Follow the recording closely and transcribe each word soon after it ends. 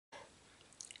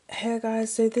Hey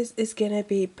guys, so this is gonna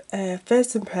be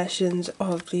first impressions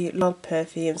of the Lord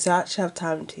perfume. So I actually have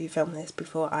time to film this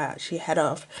before I actually head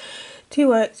off to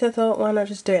work, so I thought why not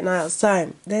just do it now.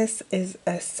 So this is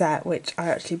a set which I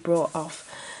actually brought off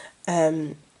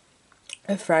a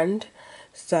friend.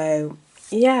 So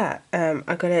yeah,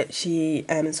 I got it. She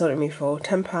sold it me for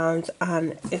 £10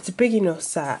 and it's a big enough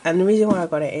set, and the reason why I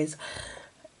got it is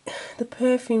the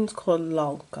perfume's called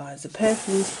Long, guys. The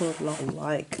perfume's called Long.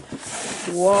 Like,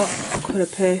 what could a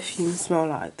perfume smell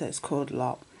like that's called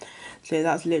Long? So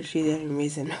that's literally the only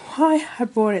reason why I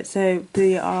bought it. So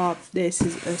this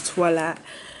is a toilet.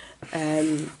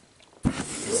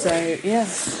 So yeah,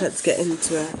 let's get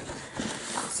into it.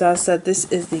 So I said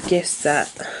this is the gift set.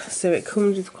 So it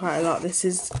comes with quite a lot. This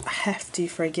is hefty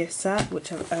for a gift set,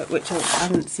 which I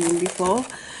haven't seen before.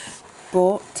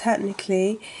 But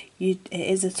technically, it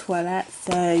is a toilet,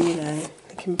 so you know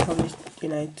it can probably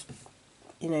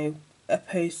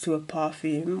opposed to a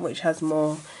perfume which has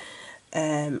more.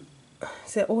 Is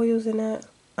there oils in it?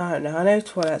 I don't know. I know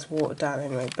toilet's watered down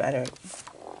anyway, but anyway.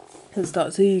 Let's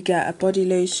start. So you get a body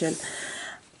lotion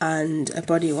and a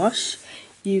body wash.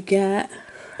 You get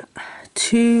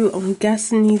two. I'm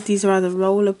guessing these are either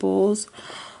roller balls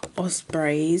or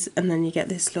sprays, and then you get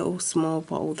this little small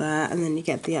bottle there, and then you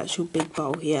get the actual big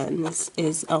bottle here, and this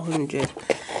is 100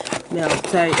 ml.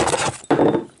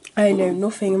 So I know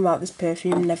nothing about this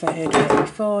perfume, never heard of it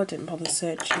before, didn't bother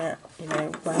searching it,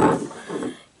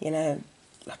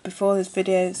 before this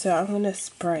video. So I'm gonna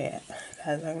spray it,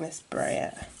 guys. I'm gonna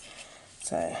spray it.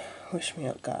 So wish me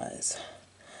up, guys.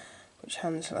 Which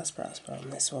hand shall I spray? I'll spray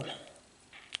on this one.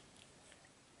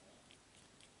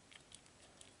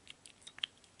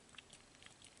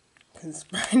 Can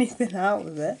spray anything out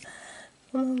with it.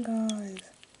 Come on, guys.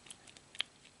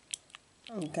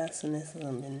 I'm guessing this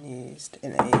hasn't been used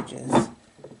in ages.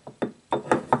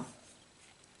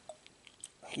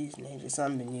 Used in ages,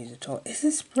 hasn't been used at all. Is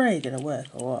this spray gonna work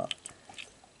or what?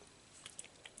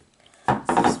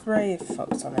 The spray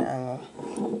fucked on it, hang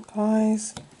on.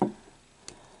 Guys,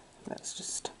 let's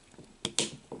just.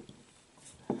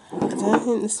 I don't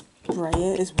think the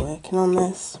sprayer is working on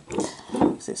this,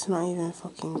 because it's not even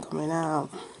fucking coming out.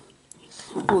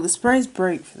 Oh, the spray's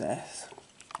broke for this.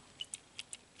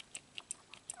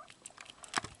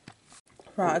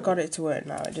 Right, I got it to work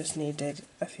now. It just needed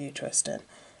a few twisting.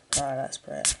 Right, let's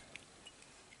spray it.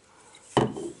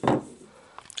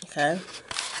 Okay.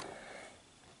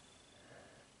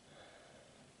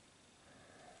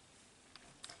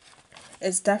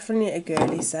 It's definitely a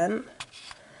girly scent,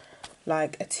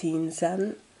 like a teen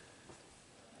scent.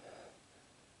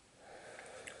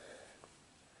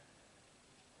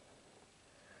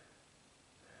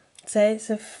 Say it's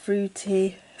a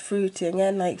fruity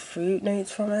again, like fruit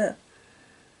notes from it.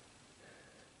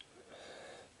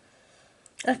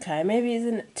 Okay, maybe it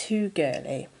isn't too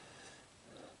girly,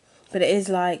 but it is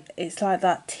like, it's like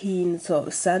that teen sort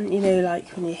of scent, you know, like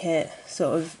when you hit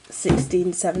sort of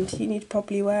 16, 17, you'd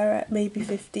probably wear it, maybe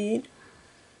 15.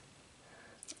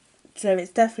 So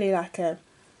it's definitely like a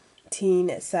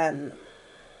teen scent.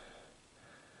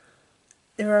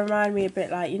 They remind me a bit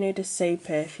like, you know, the soap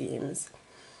perfumes.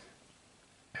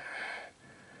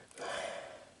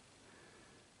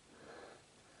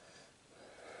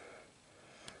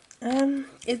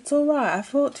 It's alright. I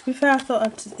thought, to be fair, I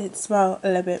thought it smelled a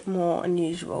little bit more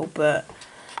unusual, but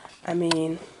I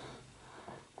mean,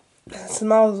 it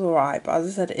smells alright, but as I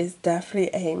said, it's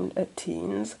definitely aimed at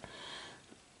teens.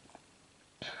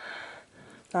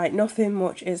 Like, nothing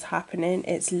much is happening.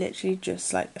 It's literally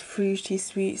just like a fruity,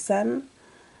 sweet scent.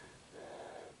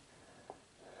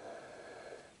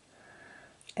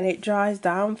 And it dries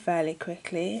down fairly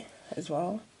quickly as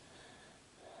well.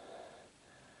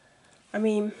 I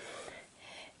mean,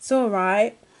 it's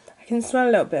alright. I can smell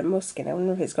a little bit of musk in it. I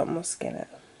wonder if it's got musk in it.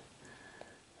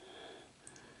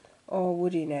 Or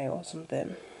woody note or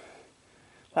something.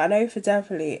 But I know for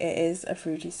definitely it is a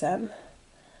fruity scent.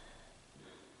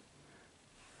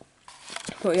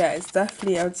 But yeah, it's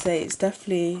definitely, I would say it's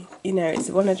definitely, you know, it's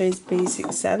one of those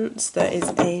basic scents that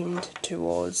is aimed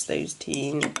towards those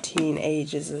teen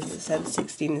ages, as I said,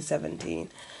 16 and 17,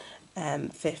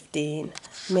 15,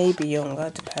 maybe younger,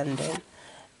 depending.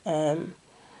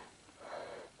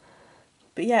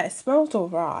 But yeah, it smells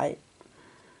alright.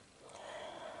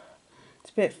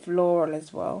 It's a bit floral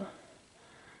as well.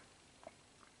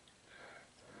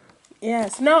 Yeah,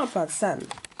 it's not a bad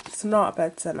scent. It's not a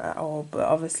bad scent at all, but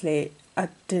obviously I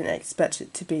didn't expect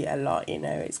it to be a lot, you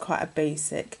know. It's quite a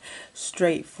basic,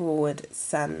 straightforward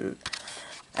scent.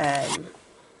 But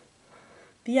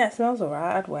yeah, it smells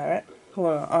alright. I'd wear it.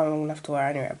 Well, I'm going to have to wear it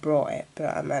anyway. I brought it,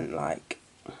 but I meant like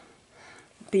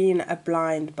being a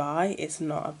blind buy, it's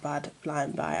not a bad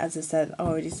blind buy. As I said, I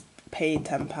already paid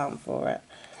 £10 for it.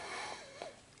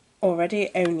 Already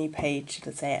only paid, should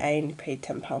I say, I only paid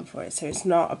 £10 for it, so it's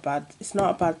not a bad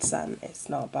scent, it's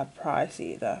not a bad price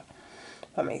either.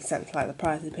 That makes sense, like the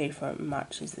price I paid for it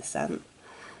matches the scent.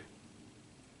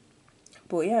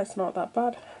 But yeah, it's not that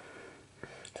bad.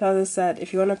 So as I said,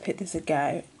 if you want to pick this a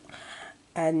go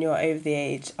and you're over the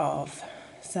age of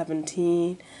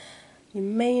 17, you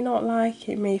may not like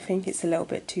it, you may think it's a little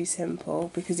bit too simple,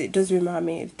 because it does remind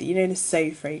me of the, you know, the So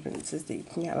fragrances that you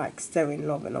can get, like So In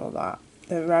Love and all that.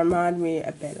 They remind me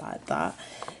a bit like that.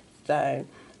 So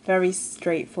very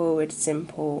straightforward,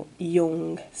 simple,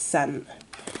 young scent.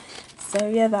 So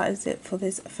yeah, that is it for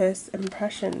this first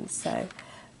impression. So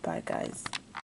bye guys.